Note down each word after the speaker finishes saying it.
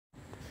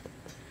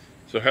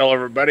So hello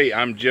everybody,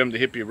 I'm Jim the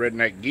Hippie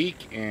Redneck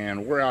Geek,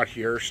 and we're out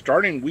here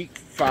starting week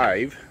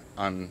 5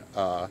 on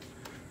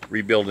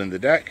rebuilding the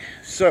deck.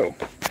 So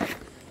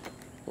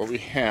what we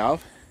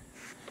have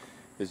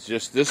is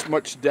just this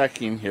much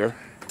decking here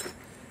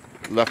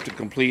left to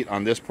complete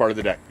on this part of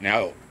the deck.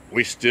 Now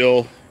we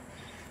still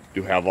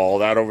do have all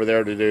that over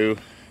there to do.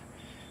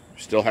 We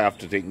still have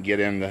to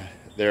get in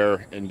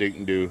there and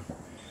do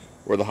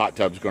where the hot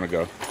tub's going to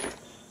go.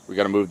 We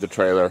got to move the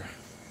trailer,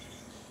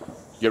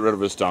 get rid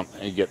of his stump,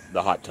 and get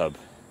the hot tub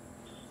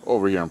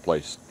over here in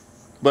place.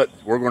 But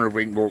we're going to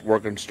be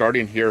working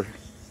starting here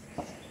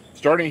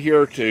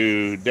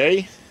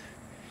today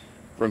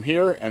from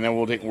here, and then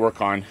we'll take work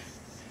on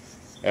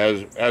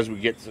as we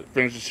get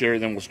finished this here.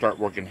 Then we'll start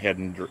working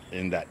heading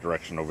in that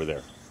direction over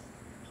there.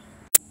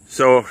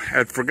 So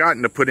I'd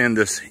forgotten to put in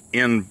this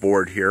end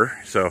board here,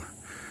 so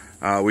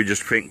we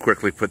just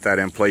quickly put that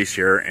in place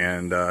here,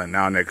 and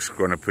now next we're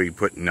going to be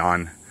putting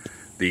on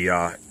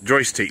the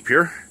joist tape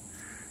here.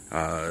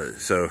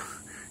 So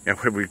yeah,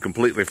 we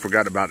completely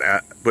forgot about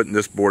putting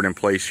this board in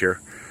place here.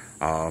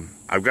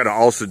 I've got to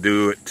also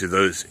do it to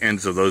those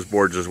ends of those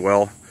boards as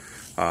well,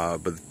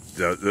 but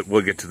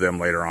we'll get to them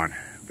later on.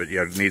 But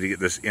yeah, I need to get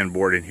this end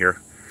board in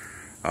here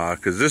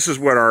because this is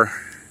what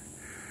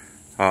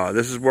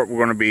we're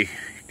going to be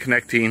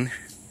connecting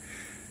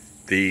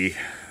the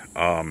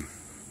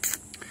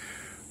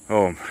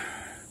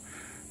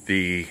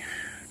the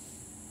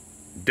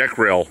deck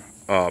rail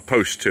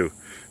post to.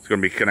 It's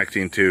going to be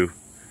connecting to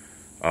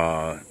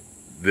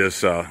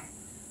this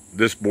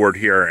board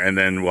here, and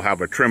then we'll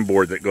have a trim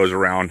board that goes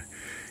around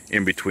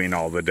in between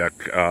all the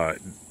the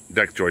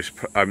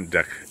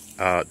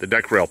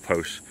deck rail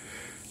posts.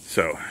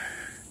 So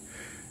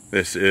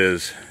this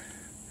is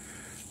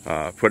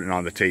putting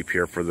on the tape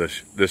here for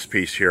this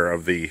piece here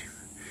of the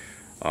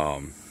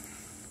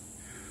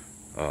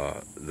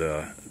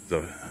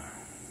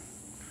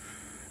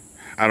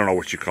I don't know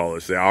what you call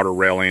this, the outer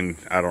railing.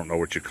 I don't know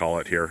what you call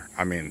it here.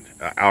 I mean,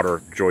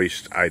 outer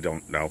joist, I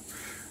don't know.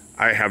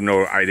 I have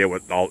no idea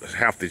what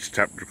half these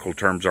technical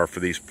terms are for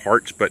these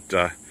parts, but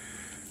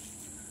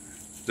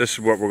this is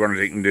what we're going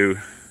to do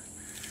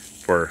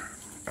for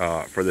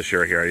this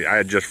year here. I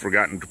had just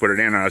forgotten to put it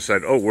in, and I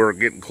said, oh, we're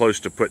getting close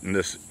to putting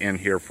this in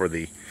here for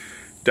the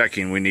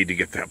decking. We need to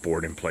get that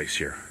board in place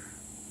here.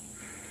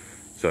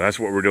 So that's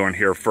what we're doing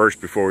here first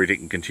before we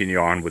can continue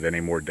on with any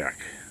more deck.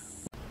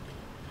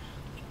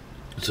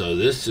 So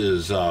this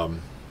is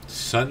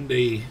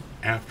Sunday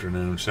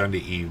afternoon, Sunday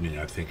evening,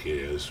 I think it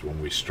is,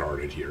 when we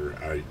started here.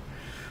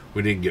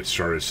 We didn't get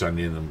started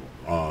Sunday in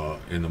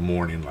the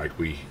morning like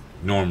we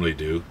normally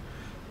do.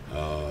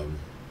 I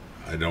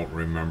don't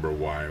remember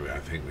why. I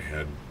think we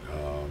had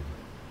oh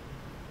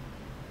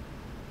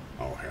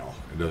hell,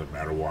 it doesn't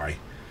matter why.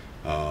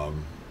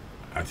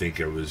 I think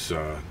it was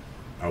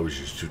I was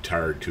just too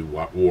tired, too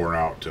worn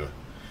out to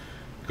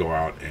go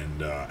out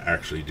and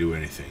actually do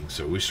anything.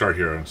 So we start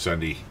here on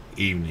Sunday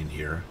evening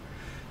here,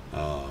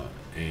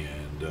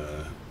 and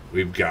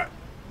we've got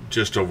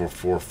just over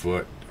 4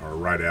 foot, or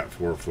right at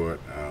 4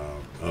 foot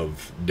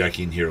of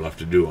decking here left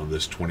to do on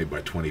this 20 by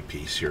 20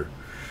 piece here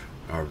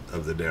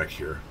of the deck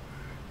here.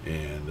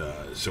 And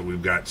so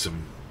we've got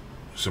some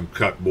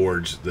cut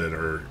boards that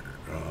are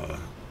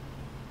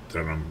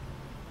that I'm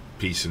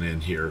piecing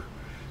in here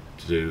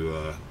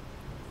to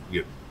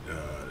get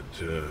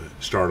to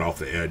start off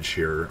the edge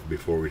here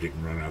before we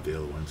can run out the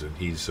other ones. And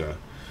he's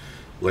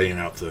laying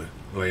out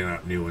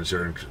new ones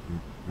there and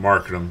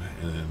marking them,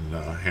 and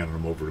then handing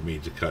them over to me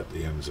to cut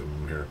the ends of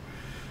them here.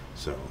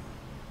 So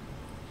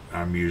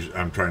I'm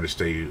trying to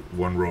stay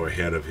one row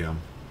ahead of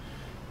him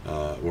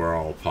where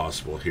all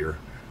possible here.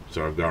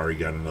 So I've already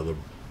got another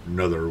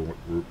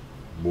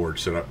board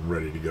set up and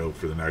ready to go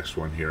for the next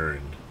one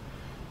here,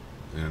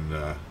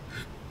 and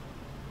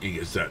he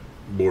gets that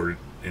board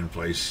in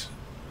place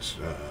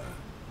so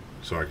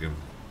I can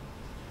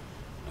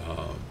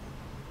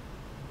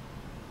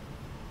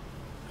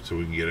so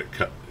we can get it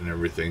cut and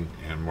everything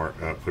and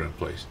put in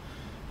place.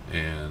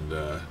 And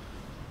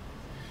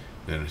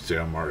then say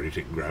I'm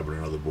already grabbing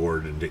another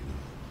board and taking,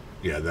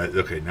 yeah, that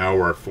okay. Now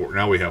we're at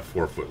now we have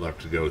 4 foot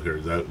left to go here.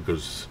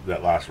 Because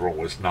that last roll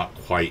was not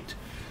quite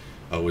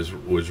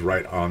was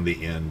right on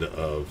the end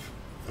of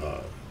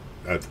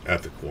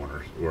at the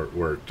corner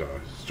where it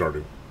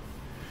started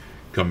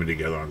coming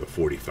together on the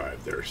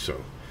 45 there.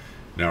 So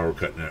now we're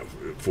cutting at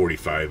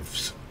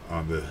 45s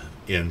on the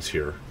ends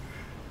here.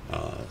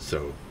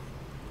 So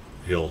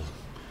he'll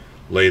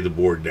lay the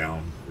board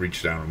down,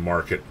 reach down and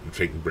mark it, and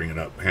they can bring it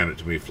up, hand it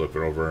to me, flip it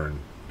over,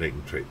 and they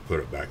can put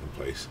it back in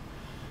place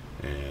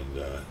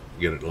and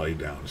get it laid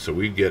down. So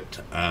we get,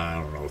 I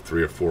don't know,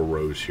 3 or 4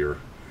 rows here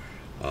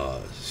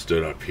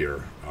stood up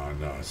here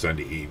on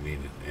Sunday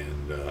evening,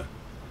 and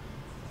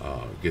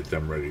get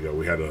them ready to go.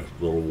 We had a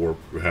little warp,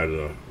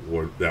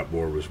 that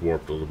board was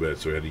warped a little bit,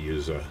 so we had to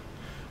use a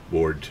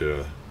board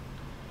to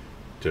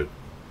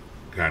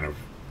kind of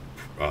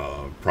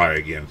pry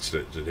against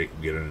it to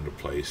get it into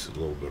place. A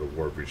little bit of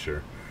warpage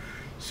there.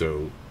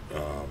 So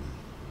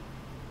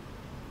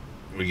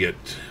we get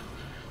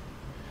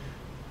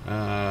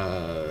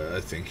I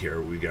think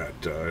here we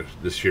got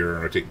this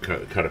here. I think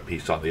cut a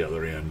piece on the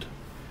other end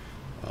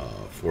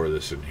for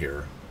this in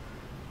here.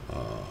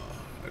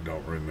 I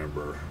don't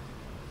remember,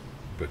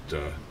 but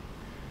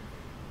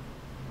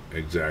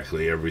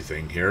exactly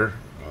everything here.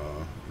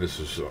 This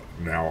is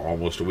now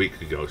almost a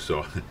week ago,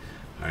 so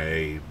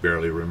I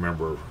barely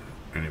remember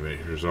any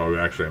measures. So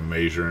actually, I'm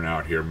measuring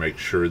out here, make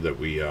sure that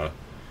we are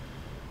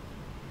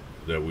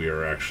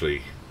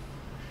actually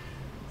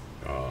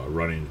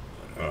running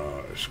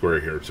square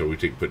here. So we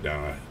put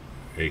down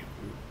a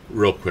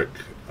real quick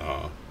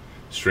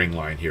string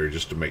line here,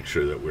 just to make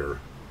sure that we're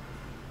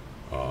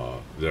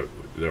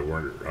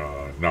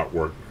not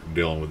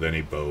dealing with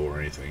any bow or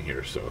anything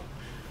here. So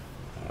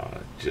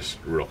just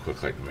real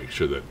quick, like to make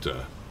sure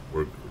that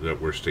we're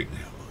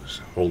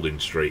holding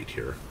straight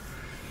here.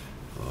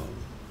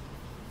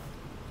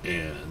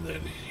 And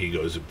then he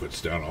goes and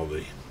puts down all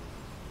the.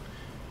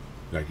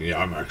 Like, yeah,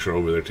 I'm actually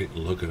over there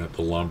looking at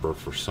the lumber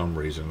for some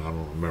reason. I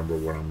don't remember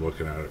what I'm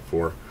looking at it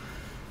for.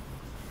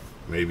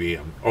 Maybe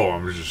I'm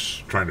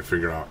just trying to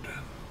figure out.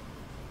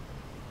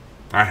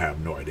 I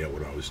have no idea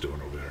what I was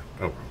doing over there.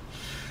 Oh well,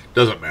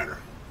 doesn't matter.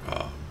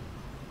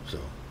 So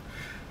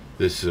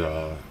this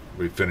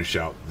we finish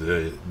out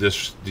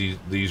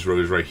these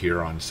rows right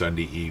here on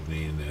Sunday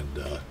evening, and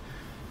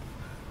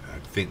I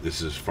think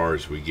this is as far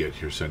as we get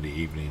here Sunday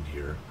evening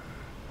here,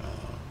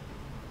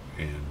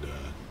 and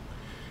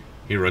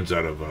he runs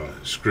out of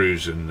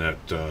screws in that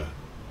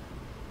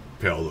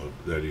pail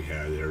that he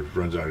had there.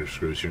 Runs out of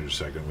screws here in a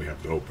second. We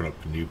have to open up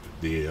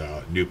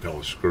the new pail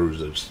of screws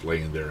that's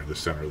laying there in the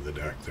center of the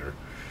deck there.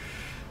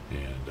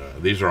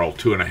 And these are all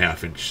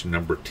 2.5 inch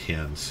number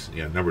 10s.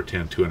 Yeah, number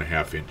 10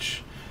 2.5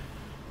 inch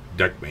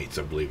deck mates,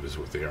 I believe is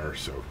what they are.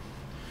 So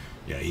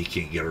yeah, he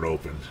can't get it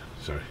open,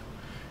 so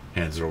he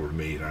hands it over to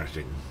me, and I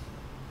can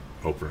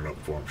open it up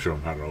for him, show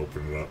him how to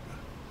open it up,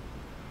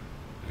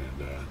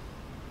 and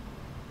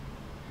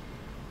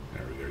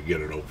there we go,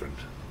 get it opened,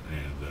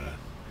 and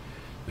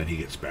then he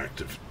gets back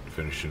to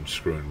finishing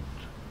screwing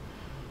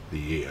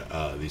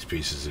these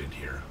pieces in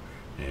here,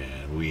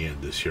 and we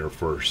end this here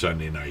for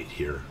Sunday night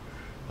here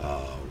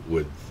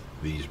with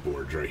these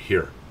boards right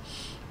here.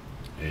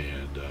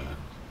 And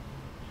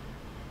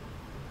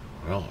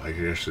well, I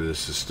guess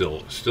this is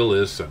still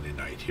is Sunday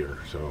night here,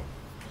 so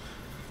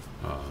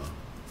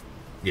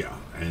yeah.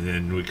 And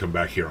then we come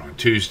back here on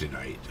Tuesday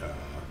night.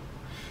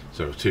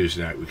 So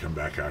Tuesday night we come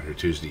back out here.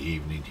 Tuesday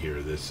evening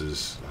here. This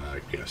is I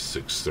guess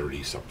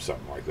 6:30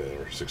 something like that,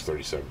 or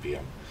 6:37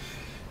 p.m.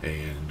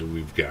 And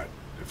we've got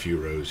a few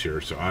rows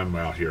here. So I'm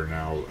out here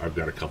now. I've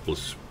got a couple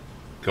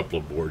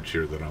of boards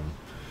here that I'm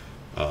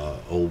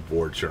old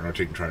boards here, and I'm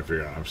trying to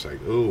figure out. I'm just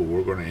like, oh,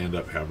 we're going to end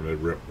up having to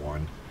rip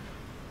one.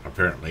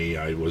 Apparently,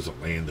 I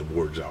wasn't laying the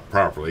boards out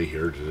properly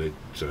here to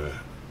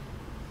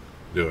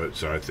do it.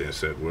 So I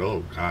said,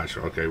 well, gosh,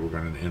 okay, we're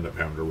going to end up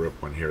having to rip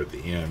one here at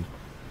the end.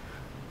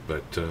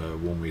 But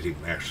when we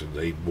actually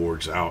laid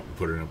boards out and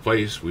put it in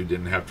place, we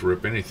didn't have to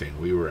rip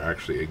anything. We were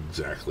actually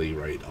exactly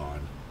right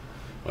on,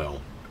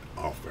 well,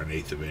 off an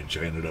 1/8 of an inch.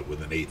 I ended up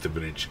with an 1/8 of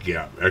an inch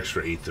gap,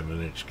 extra 1/8 of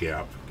an inch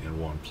gap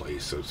in one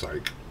place. So it's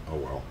like, oh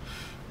well.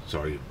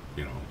 So I,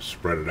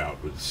 spread it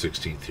out with the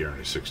 16th here and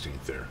a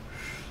 16th there.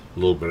 A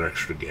little bit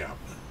extra gap.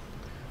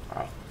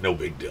 No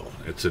big deal.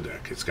 It's a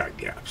deck. It's got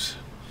gaps.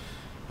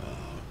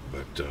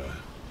 But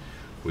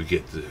we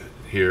get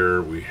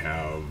here. We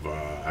have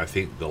I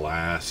think the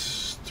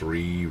last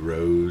 3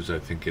 rows. I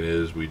think it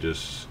is. We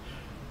just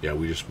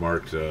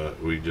marked.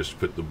 We just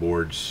put the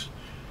boards.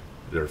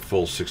 They're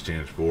full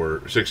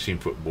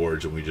 16-foot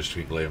boards, and we just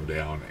lay them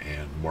down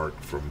and mark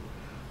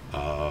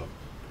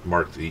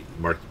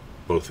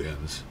both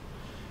ends.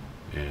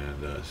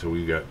 And so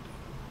we got.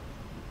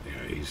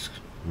 Yeah, he's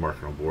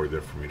marking a board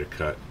there for me to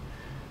cut,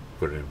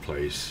 put it in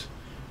place.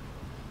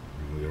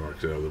 And we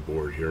marked the other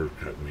board here,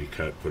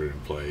 cut, put it in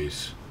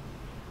place.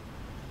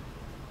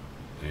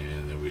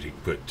 And then we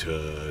put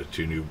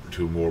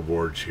two more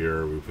boards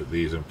here. We put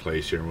these in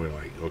place here, and we're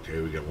like, okay,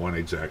 we got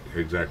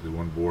exactly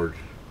one board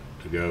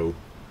to go.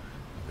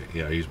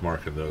 Yeah, he's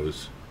marking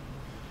those.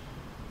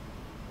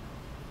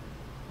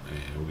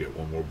 And we get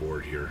one more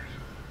board here.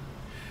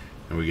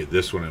 And we get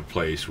this one in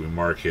place. We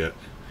mark it.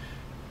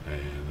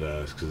 And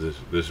because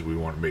this we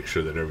want to make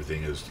sure that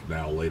everything is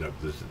now laid up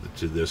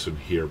to this one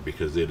here,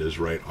 because it is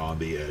right on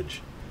the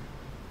edge.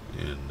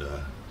 And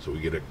so we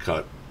get it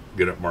cut,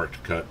 get it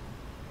marked cut,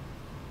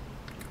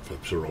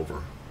 flips her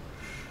over,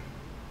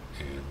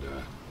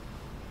 and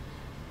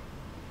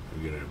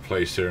we get it in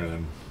place there. And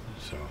then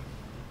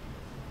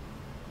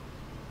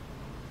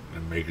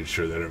and making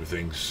sure that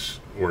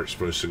everything's where it's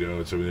supposed to go.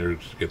 And so we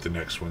get the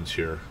next ones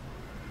here,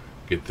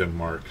 get them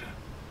marked,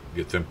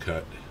 get them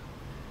cut.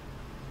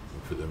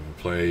 Put them in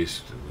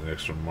place. The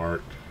next one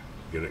marked.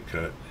 Get it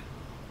cut.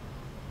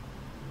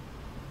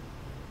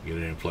 Get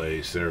it in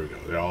place. There we go.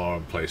 They're all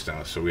in place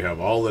now. So we have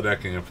all the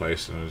decking in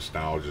place, and it's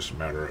now just a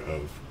matter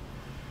of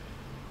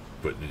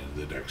putting in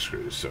the deck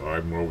screws. So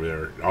I'm over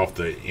there off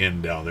the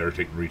end down there,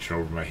 reaching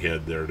over my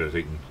head there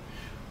to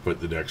put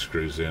the deck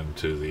screws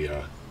into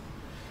the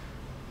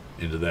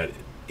into that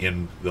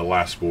in the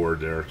last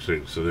board there,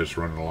 so this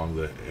running along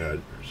the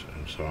edge.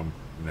 So I'm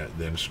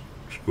then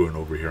screwing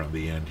over here on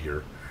the end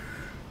here,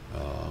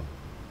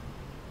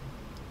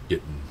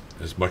 getting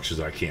as much as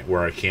I can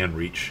where I can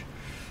reach,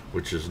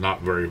 which is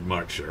not very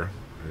much there.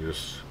 I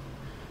just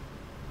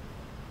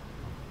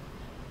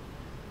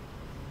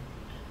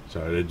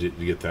so I did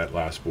get that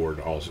last board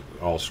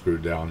all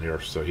screwed down here,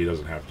 so he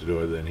doesn't have to do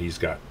it. Then he's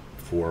got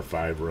 4 or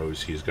 5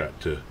 rows he's got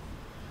to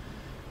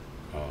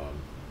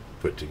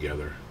put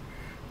together.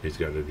 He's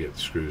got to get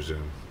screws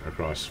in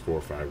across 4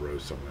 or 5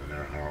 rows, something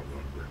there. I don't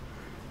remember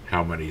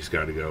how many he's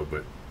got to go,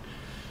 but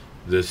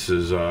this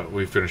is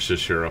we finished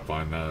this here up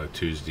on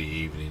Tuesday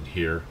evening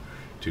here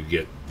to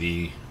get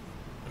the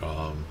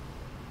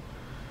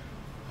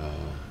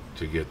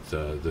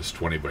this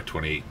 20 by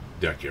 28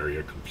 deck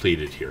area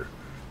completed here.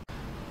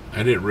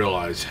 I didn't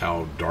realize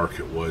how dark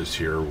it was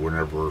here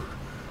whenever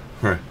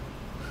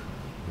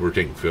we're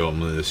taking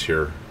film of this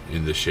here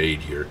in the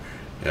shade here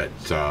at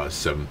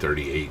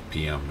 7:38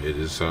 p.m. It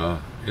is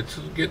it's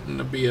getting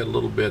to be a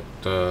little bit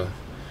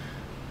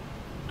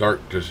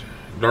dark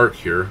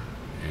here,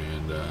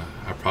 and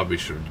I probably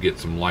should get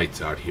some lights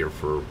out here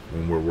for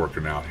when we're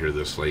working out here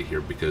this late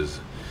here, because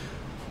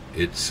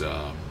it's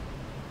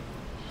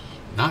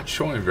not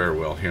showing very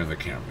well here in the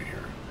camera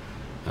here,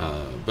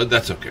 but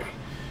that's okay.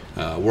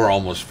 We're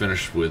almost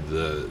finished with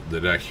the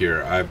deck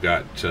here. I've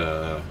got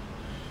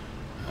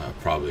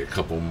probably a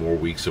couple more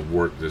weeks of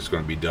work that's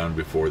going to be done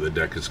before the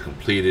deck is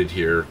completed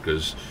here,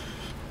 because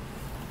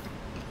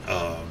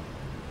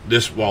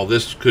this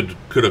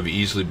could have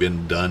easily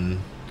been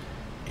done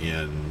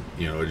in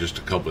just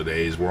a couple of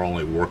days. We're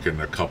only working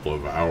a couple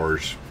of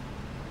hours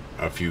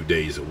a few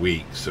days a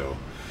week, so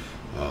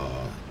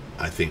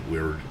I think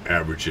we're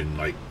averaging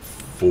like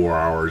 4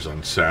 hours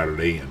on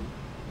Saturday and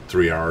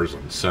 3 hours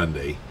on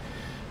Sunday,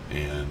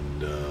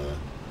 and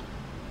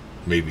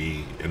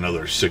maybe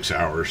another 6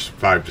 hours,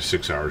 5 to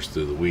 6 hours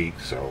through the week.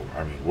 So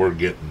I mean, we're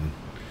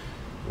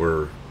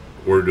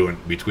doing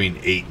between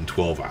 8 and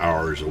 12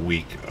 hours a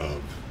week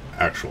of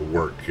actual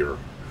work here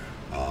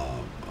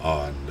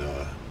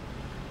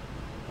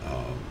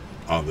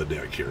on the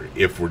deck here,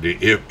 if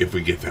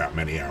we get that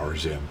many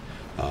hours in.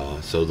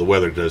 So the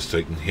weather does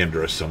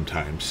hinder us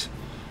sometimes,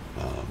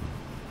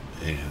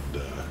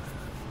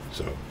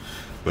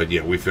 but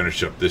yeah, we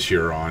finish up this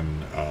year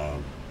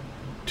on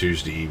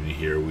Tuesday evening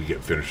here. We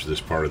get finished with this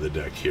part of the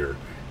deck here,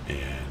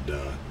 and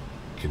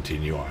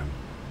continue on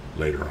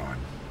later on.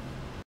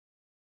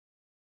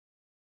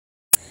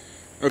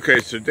 Okay,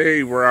 so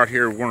today we're out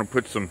here. We're going to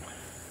put some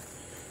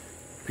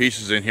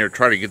pieces in here,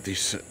 try to get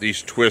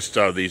these twists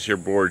out of these here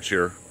boards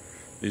here.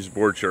 These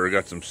boards here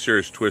got some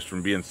serious twists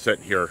from being set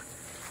here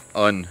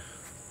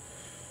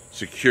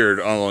unsecured,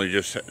 only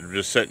just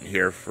sitting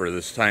here for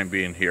this time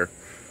being here,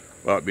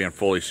 without being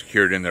fully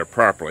secured in there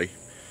properly.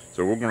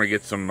 So we're going to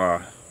get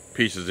some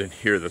pieces in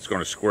here that's going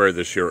to square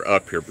this here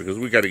up here, because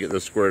we got to get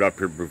this squared up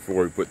here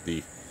before we put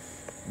the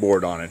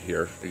board on it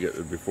here.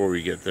 Before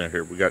we get there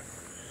here, we got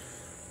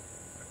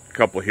a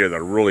couple here that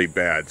are really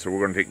bad, so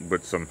we're going to take and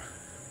put some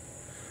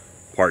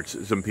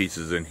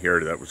pieces in here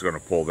that was going to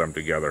pull them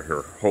together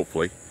here,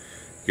 hopefully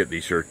get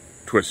these here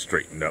twists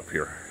straightened up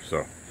here.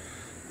 So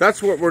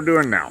that's what we're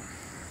doing now.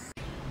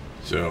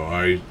 So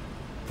I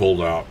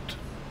pulled out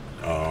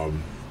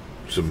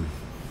some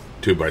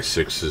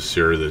 2x6s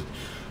here, that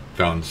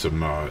found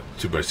some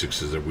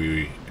 2x6s that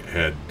we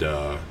had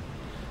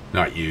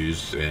not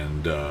used,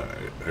 and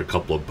a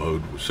couple of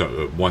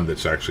one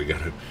that's actually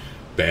got a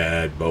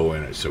bad bow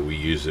in it, so we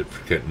use it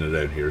for cutting it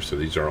in here. So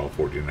these are all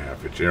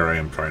 14.5 inch. Here I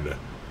am trying to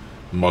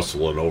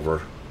muscle it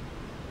over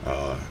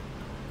to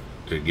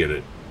get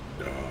it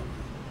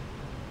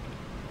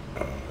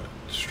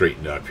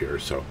straightened up here.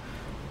 So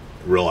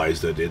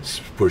realize that it's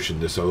pushing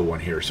this other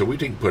one here, so we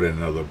didn't put in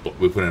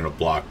we put in a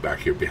block back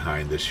here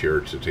behind this here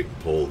to take and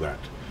pull that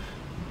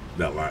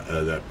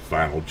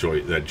final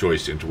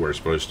joist into where it's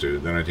supposed to.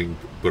 Then I think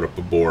put up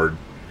a board,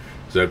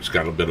 so that's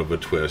got a bit of a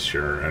twist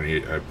here,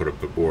 and I put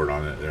up a board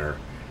on it there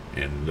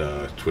and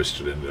twist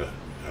it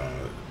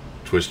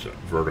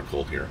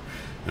vertical here,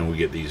 and we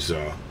get these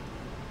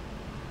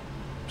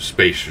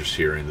spacers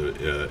here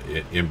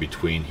in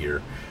between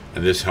here,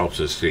 and this helps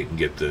us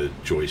get the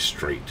joist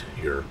straight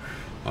here.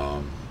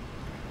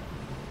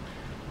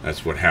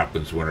 That's what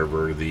happens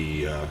whenever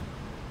the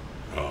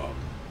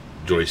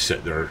joist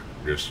set there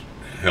just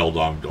held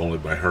on only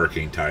by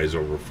hurricane ties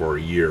over for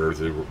a year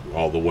through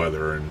all the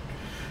weather and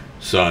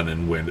sun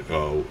and wind,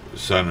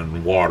 sun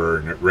and water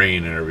and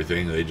rain and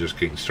everything. They just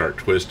can start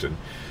twisting.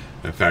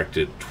 In fact,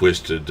 it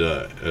twisted.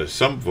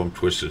 Some of them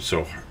twisted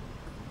so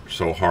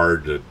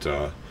hard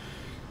that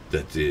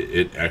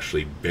it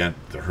actually bent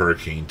the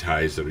hurricane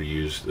ties that are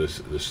used,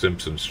 the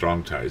Simpson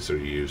strong ties that are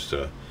used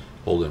to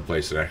hold in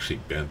place. It actually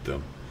bent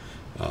them.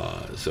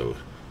 So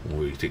when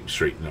we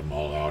straighten them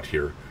all out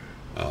here,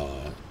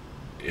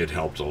 it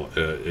helped.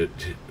 It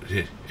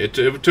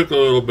took a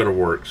little bit of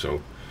work.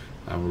 So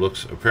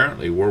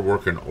apparently we're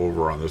working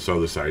over on this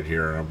other side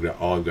here, and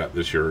all I've got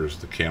this here is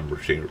the camera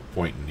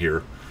pointing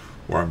here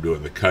where I'm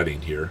doing the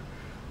cutting here.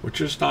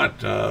 which is not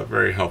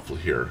very helpful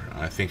here.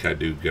 I think I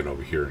do get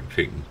over here and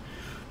take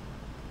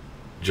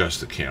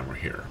adjust the camera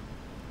here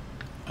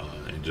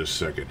in just a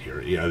second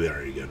here. Yeah,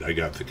 there you go. I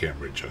got the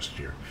camera adjusted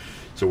here.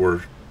 So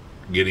we're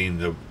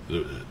getting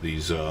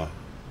these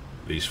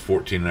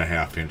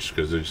 14.5 inch,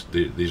 because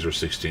these are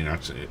 16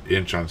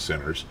 inch on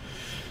centers.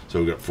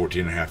 So we got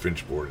 14.5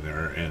 inch board in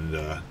there,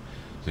 and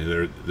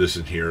this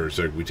in here is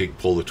like we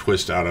pull the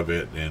twist out of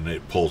it, and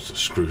it pulls the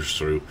screws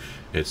through.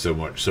 It's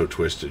so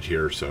twisted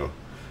here. So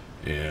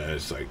yeah,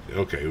 it's like,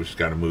 okay, we just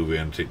got to move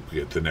in to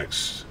get the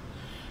next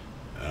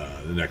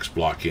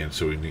block in.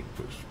 So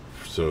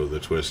the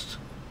twist.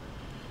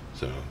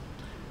 So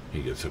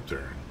he gets up there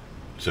and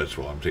sets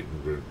while I'm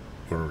taking.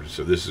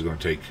 So this is going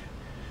to take.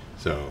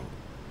 So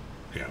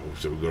yeah,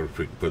 so we go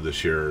to put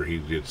this here. He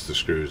gets the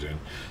screws in.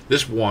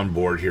 This one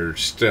board here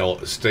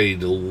still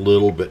stayed a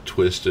little bit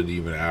twisted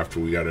even after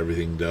we got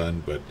everything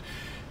done, but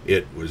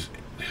it was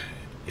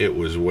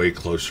way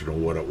closer to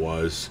what it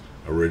was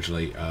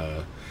originally.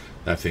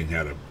 That thing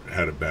had a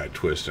bad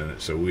twist in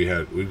it, so we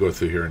go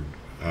through here and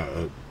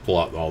pull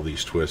out all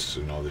these twists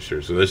and all this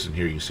here. So this in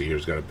here, you can see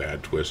here's got a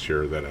bad twist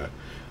here that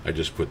I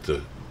just put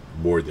the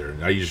board there,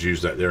 and I just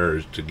use that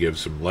there to give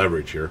some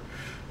leverage here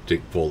to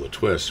pull the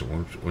twist.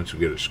 And once we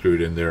get it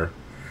screwed in there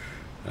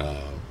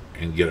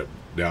and get it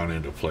down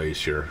into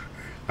place here,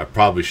 I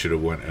probably should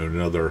have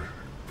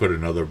put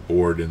another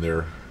board in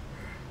there.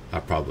 I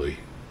probably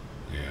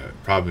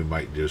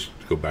might just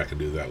go back and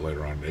do that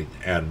later on and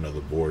add another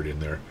board in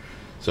there.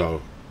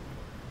 So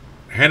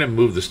I had to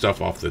move the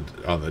stuff on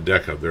the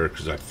deck up there,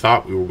 because I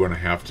thought we were going to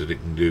have to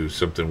do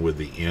something with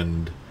the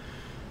end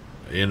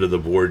of the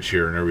boards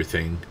here and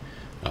everything.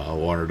 I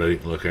wanted to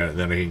look at it, and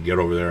then I can get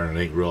over there and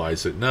I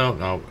realize that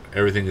no,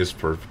 everything is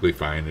perfectly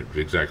fine,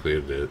 exactly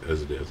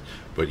as it is.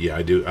 But yeah,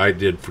 I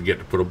did forget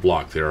to put a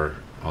block there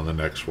on the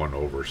next one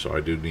over, so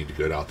I do need to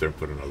get out there and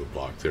put another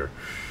block there.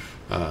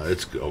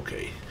 It's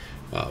okay.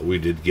 We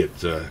did get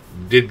those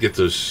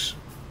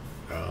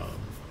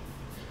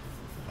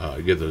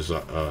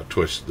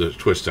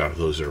twist out of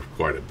those there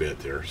quite a bit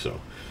there, so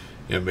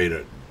it made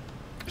it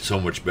so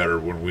much better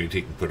when we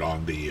can put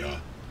on the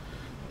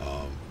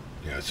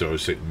so I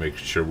was making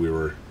sure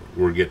we're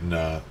getting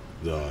the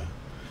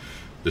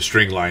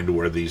string line to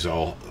where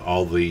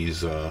all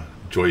these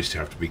joists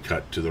have to be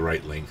cut to the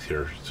right length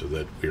here, so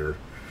that we're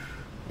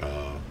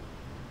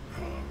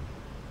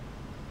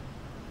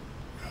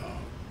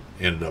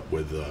ended up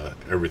with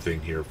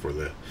everything here for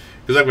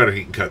because I've got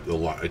to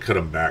cut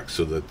them back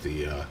so that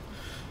the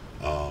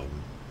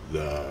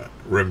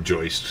rim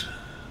joist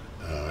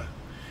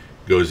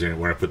goes in.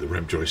 When I put the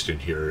rim joist in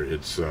here,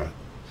 it's the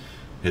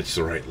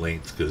right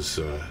length, because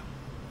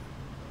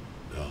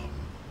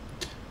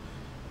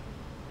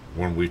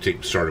when we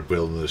started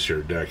building this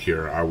here deck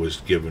here, I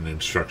was giving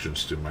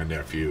instructions to my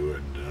nephew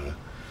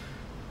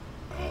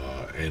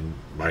and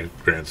my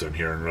grandson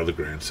here and another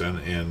grandson,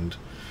 and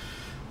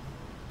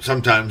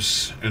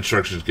sometimes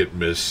instructions get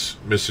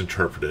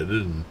misinterpreted,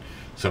 and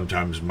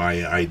sometimes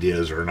my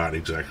ideas are not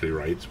exactly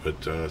right,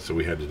 but so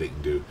we had to take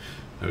and do.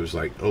 I was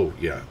like, oh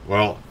yeah.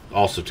 Well,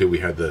 also too, we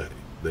had the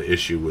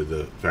issue with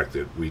the fact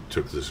that we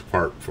took this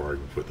apart before I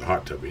could put the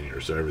hot tub in here,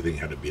 so everything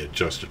had to be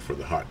adjusted for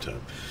the hot tub.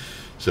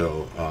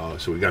 So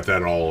we got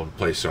that all in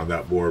place on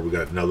that board. We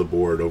got another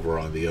board over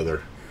on the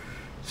other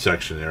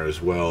section there as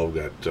well.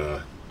 We got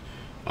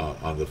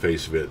on the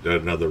face of it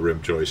another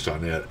rim joist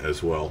on it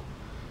as well.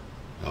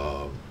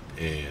 So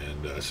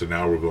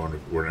now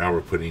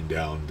we're putting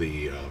down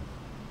the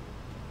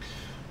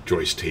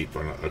joist tape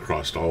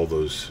across all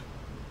those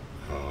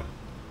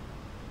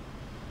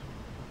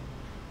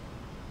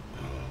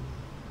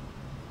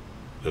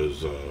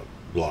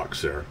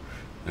blocks there,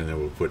 and then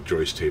we'll put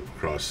joist tape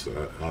across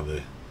on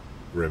the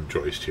rim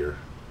joist here,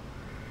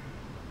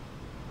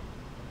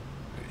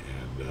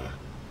 and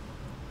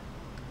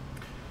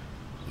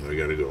so we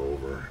got to go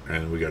over,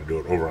 and we got to do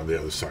it over on the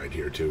other side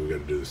here too. We got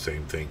to do the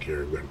same thing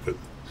here. We're going to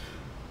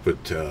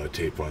put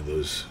tape on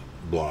those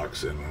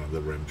blocks and on the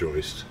rim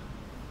joist,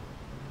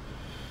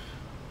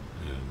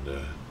 and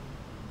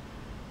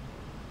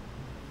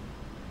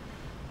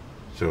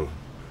so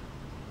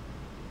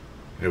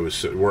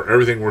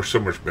everything works so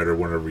much better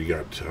whenever you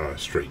got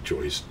straight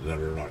joists that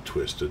are not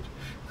twisted.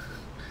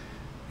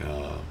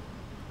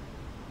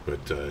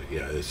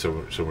 Yeah, it's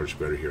so much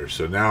better here.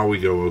 So now we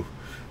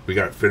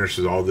got finished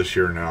with all this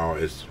here. Now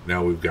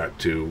we've got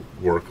to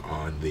work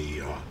on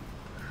the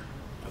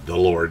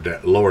lower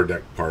deck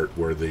part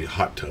where the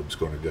hot tub's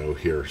going to go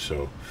here.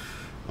 So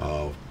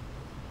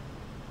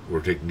we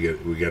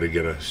got to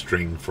get a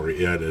string for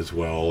it as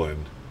well,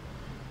 and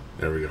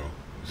there we go.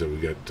 So we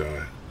got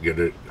get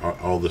it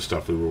all the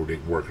stuff we were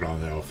working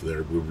on now for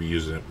there. We were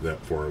using that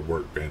for a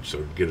workbench.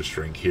 So get a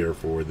string here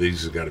for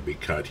these has got to be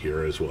cut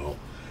here as well,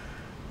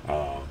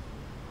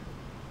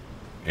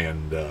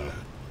 and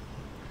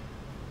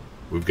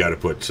we've got to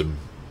put some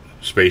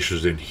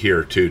spacers in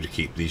here too to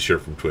keep these here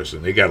from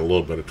twisting. They got a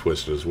little bit of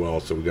twist as well,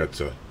 so we got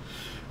to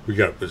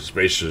put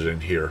spacers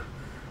in here,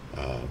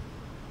 so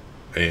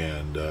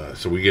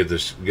we get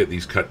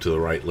these cut to the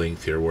right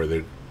length here where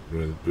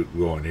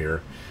going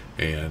here,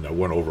 and I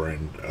went over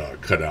and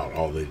cut out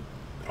all the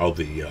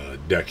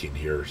decking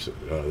here. So,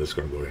 that's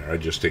going to go in here. I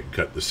just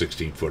cut the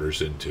 16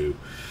 footers into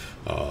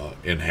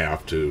in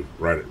half to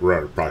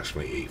right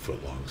approximately 8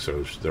 foot long.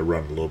 So they're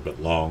running a little bit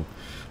long.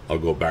 I'll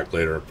go back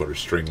later and put a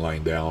string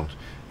line down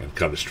and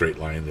cut a straight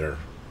line there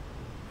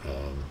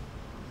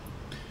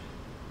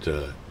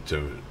to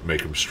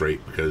make them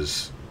straight,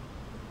 because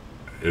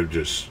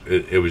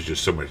it was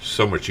just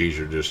so much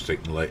easier just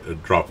to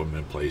drop them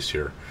in place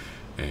here,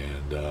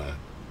 and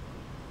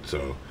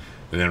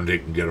and then they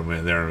can get them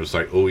in there, and it's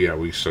like, oh yeah,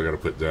 we still got to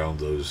put down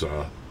those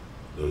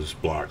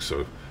blocks,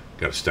 so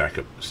got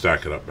to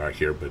stack it up back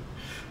here, but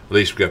at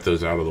least we got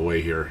those out of the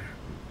way here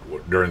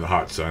during the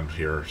hot sun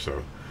here.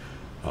 So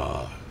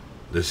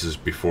this is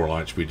before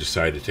lunch. We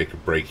decided to take a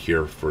break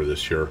here for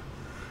this year,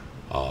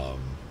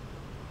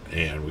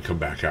 and we come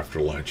back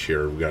after lunch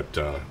here. We got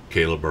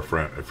Caleb, our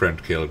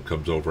friend Caleb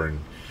comes over,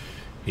 and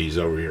he's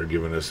over here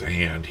giving us a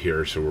hand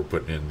here. So we're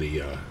putting in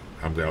the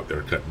I'm out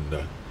there cutting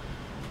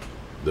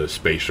the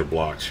spacer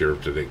blocks here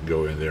so they can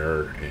go in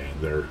there, and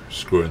they're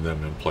screwing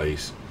them in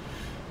place.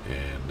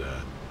 And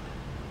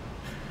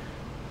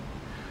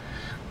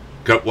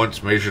cut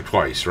once, measure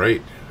twice,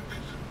 right?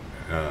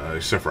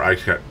 Except for I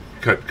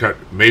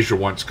cut measure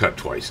once, cut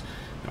twice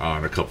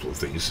on a couple of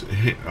things.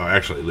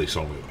 Actually, at least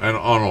on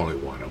only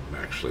one of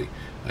them. Actually,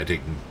 I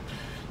think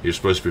you're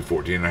supposed to be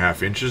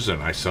 14.5 inches,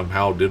 and I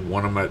somehow did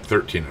one of them at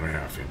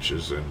 13.5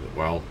 inches, and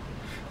well,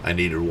 I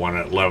needed one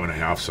at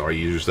 11.5, so I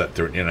used that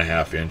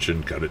 13.5 inch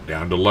and cut it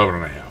down to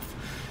 11.5.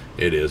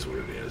 It is what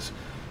it is,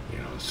 you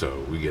know. So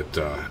we get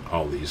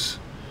all these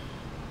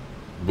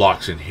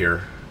blocks in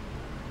here,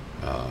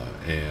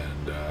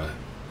 and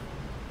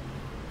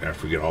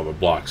after we get all the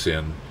blocks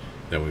in,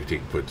 then we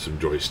can put some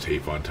joist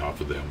tape on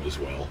top of them as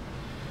well.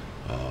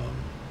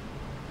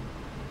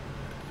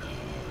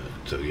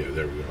 So yeah,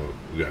 there we go.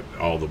 We got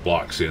all the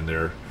blocks in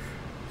there,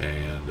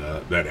 and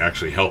that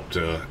actually helped.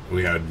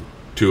 We had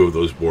 2 of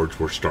those boards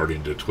were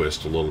starting to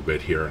twist a little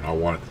bit here, and I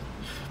want,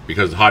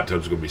 because the hot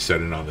tub's going to be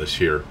setting on this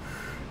here,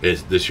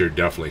 this here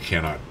definitely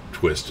cannot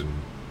twist and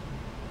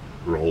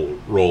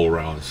roll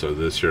around. So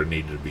this here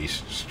needed to be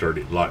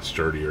sturdy, a lot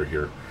sturdier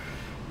here,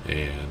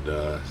 and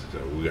so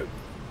we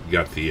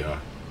got the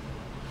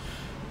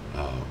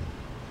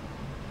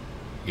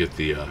get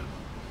the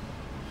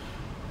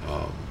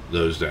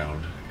those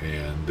down,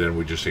 and then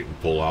we just can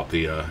pull out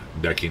the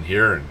decking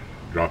here and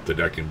drop the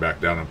decking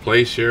back down in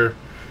place here,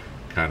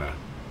 kind of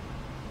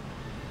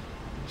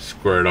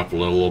square it up a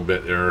little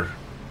bit there,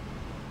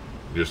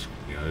 just,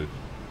 you know,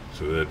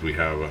 so that we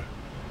have a,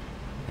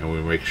 and we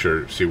make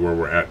sure, see where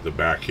we're at the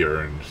back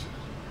here, and,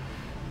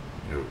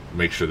 you know,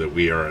 make sure that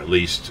we are at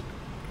least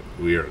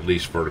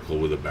vertical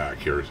with the back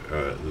here,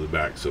 the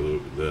back, so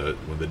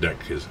when the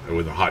deck is,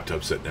 when the hot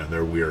tub set down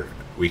there,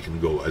 we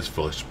can go as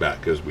flush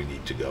back as we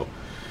need to go,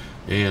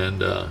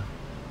 and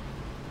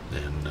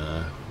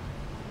then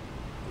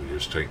we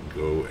just take and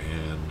go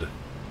and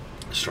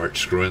start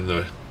screwing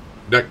the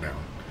deck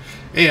down.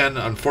 And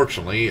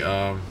unfortunately,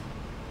 our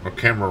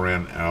camera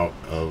ran out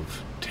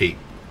of tape,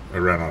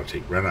 ran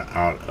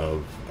out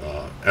of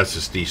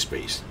SSD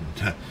space.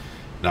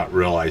 Not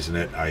realizing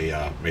it,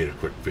 I made a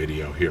quick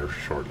video here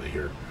shortly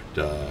here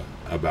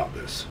about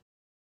this.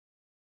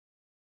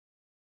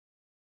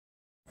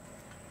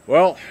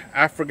 Well,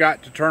 I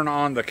forgot to turn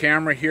on the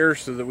camera here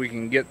so that we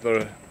can get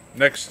the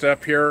next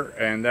step here,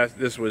 and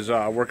this was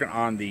working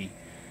on the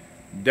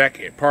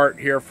deck part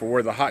here for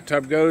where the hot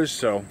tub goes.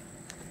 So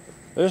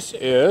this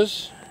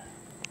is,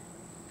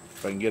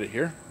 if I can get it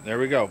here, there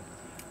we go.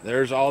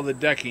 There's all the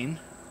decking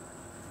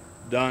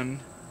done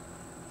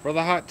for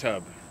the hot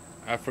tub.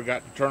 I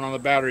forgot to turn on the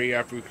battery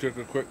after we took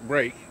a quick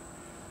break.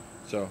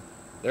 So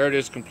there it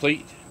is,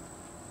 complete.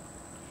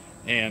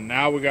 And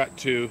now we got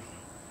to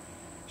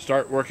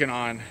start working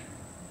on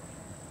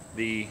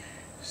the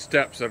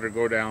steps that are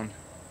go down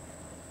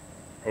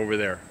over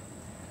there.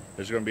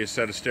 There's going to be a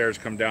set of stairs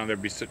come down there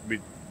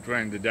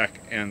between the deck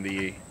and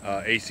the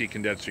AC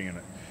condenser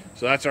unit.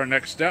 So that's our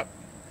next step,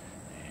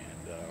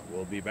 and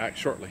we'll be back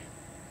shortly.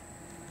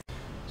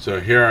 So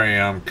here I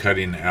am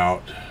cutting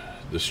out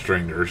the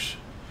stringers.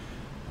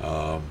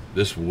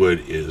 This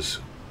wood is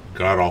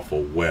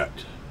god-awful wet,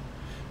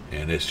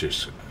 and it's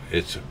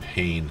a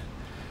pain.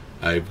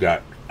 I've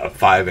got a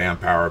 5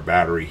 amp hour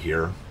battery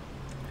here,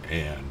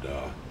 and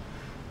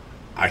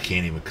I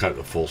can't even cut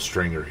the full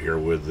stringer here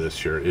with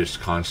this here. It's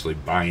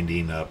constantly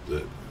binding up.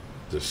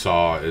 The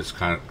saw is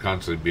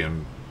constantly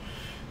being,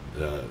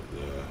 the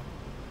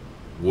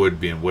wood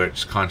being wet,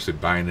 it's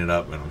constantly binding it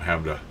up, and I'm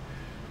having to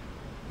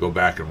go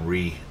back and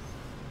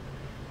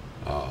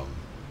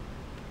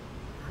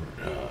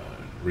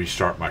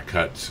restart my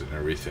cuts and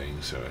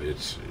everything. So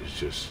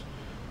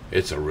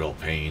it's a real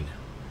pain,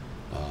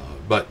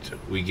 but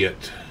we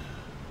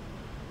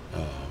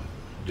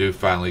do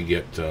finally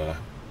get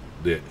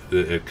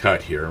the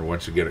cut here.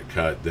 Once we get it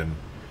cut, then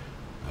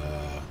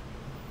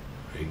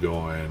you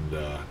go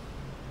and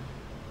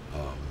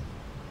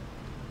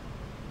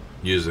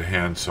use a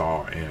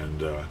handsaw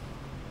and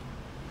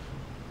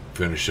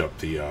finish up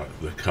the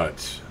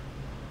cuts.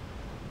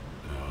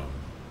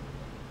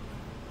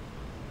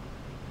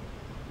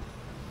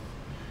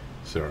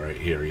 So right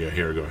here, yeah,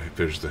 here we go.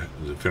 Finish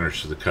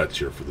the cuts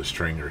here for the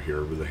stringer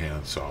here with the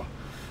handsaw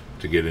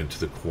to get into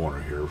the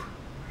corner here.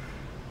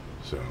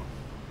 So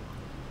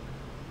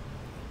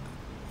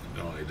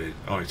it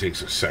only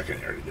takes a second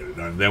here to get it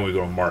done. Then we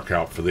go and mark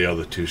out for the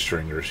other two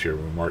stringers here.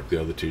 We mark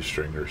the other two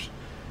stringers,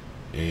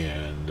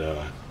 and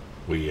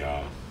we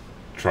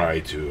try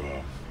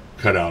to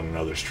cut out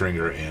another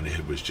stringer, and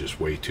it was just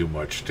way too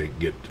much to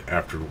get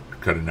after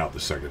cutting out the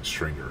second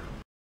stringer.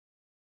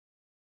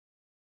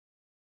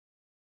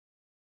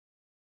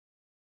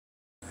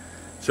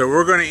 So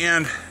we're going to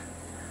end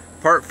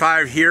part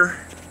 5 here.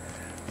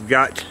 We've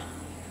got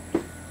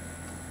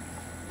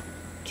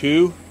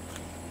 2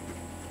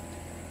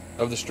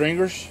 of the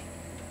stringers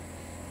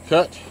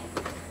cut.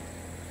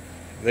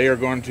 They are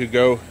going to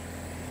go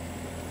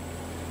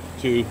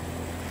to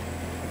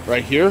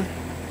right here.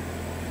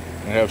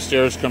 And have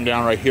stairs come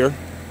down right here.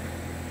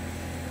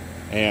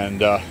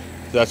 And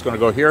that's going to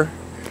go here.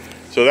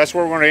 So that's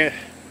where we're going to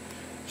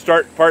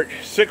start part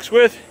 6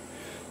 with.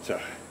 So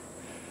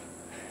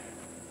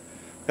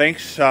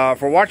thanks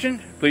for watching.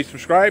 Please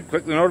subscribe.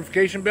 Click the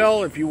notification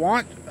bell if you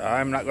want.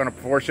 I'm not going to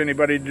force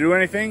anybody to do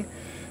anything.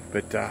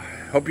 But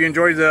hope you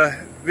enjoyed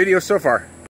the video so far.